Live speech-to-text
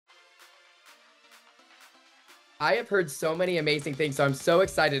I have heard so many amazing things, so I'm so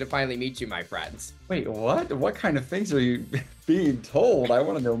excited to finally meet you, my friends. Wait, what? What kind of things are you being told? I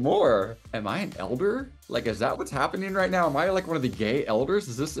want to know more. Am I an elder? Like, is that what's happening right now? Am I like one of the gay elders?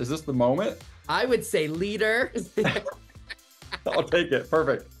 Is this the moment? I would say leader. I'll take it.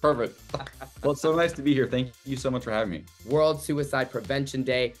 Perfect. Perfect. Well, it's so nice to be here. Thank you so much for having me. World Suicide Prevention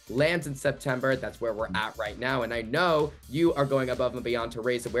Day lands in September. That's where we're at right now. And I know you are going above and beyond to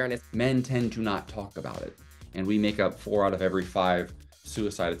raise awareness. Men tend to not talk about it, and we make up 4 out of every 5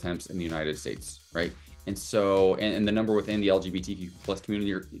 suicide attempts in the United States, right? And so, and the number within the LGBTQ plus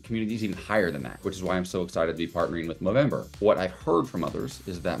community is even higher than that, which is why I'm so excited to be partnering with Movember. What I've heard from others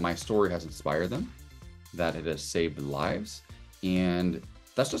is that my story has inspired them, that it has saved lives, and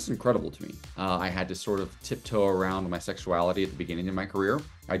that's just incredible to me. I had to sort of tiptoe around my sexuality at the beginning of my career.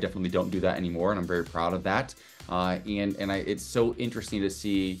 I definitely don't do that anymore, and I'm very proud of that. It's so interesting to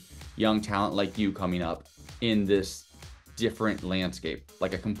see young talent like you coming up in this different landscape,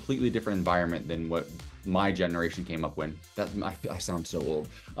 like a completely different environment than what my generation came up when. I sound so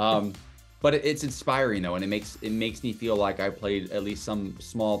old. But it's inspiring though, and it makes me feel like I played at least some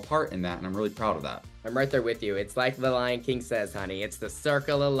small part in that, and I'm really proud of that. I'm right there with you. It's like the Lion King says, honey, it's the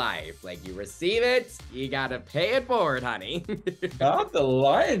circle of life. Like you receive it, you gotta pay it forward, honey. Not the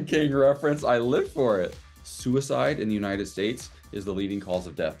Lion King reference. I live for it. Suicide in the United States is the leading cause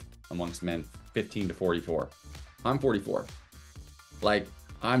of death amongst men 15 to 44. I'm 44. Like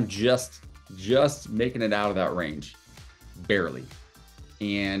I'm just making it out of that range, barely.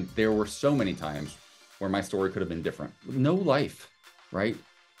 And there were so many times where my story could have been different. No life, right,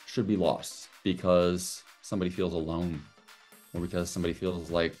 should be lost because somebody feels alone or because somebody feels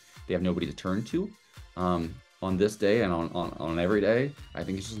like they have nobody to turn to. On this day and on every day, I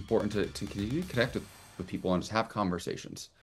think it's just important to continue to connect with people and just have conversations.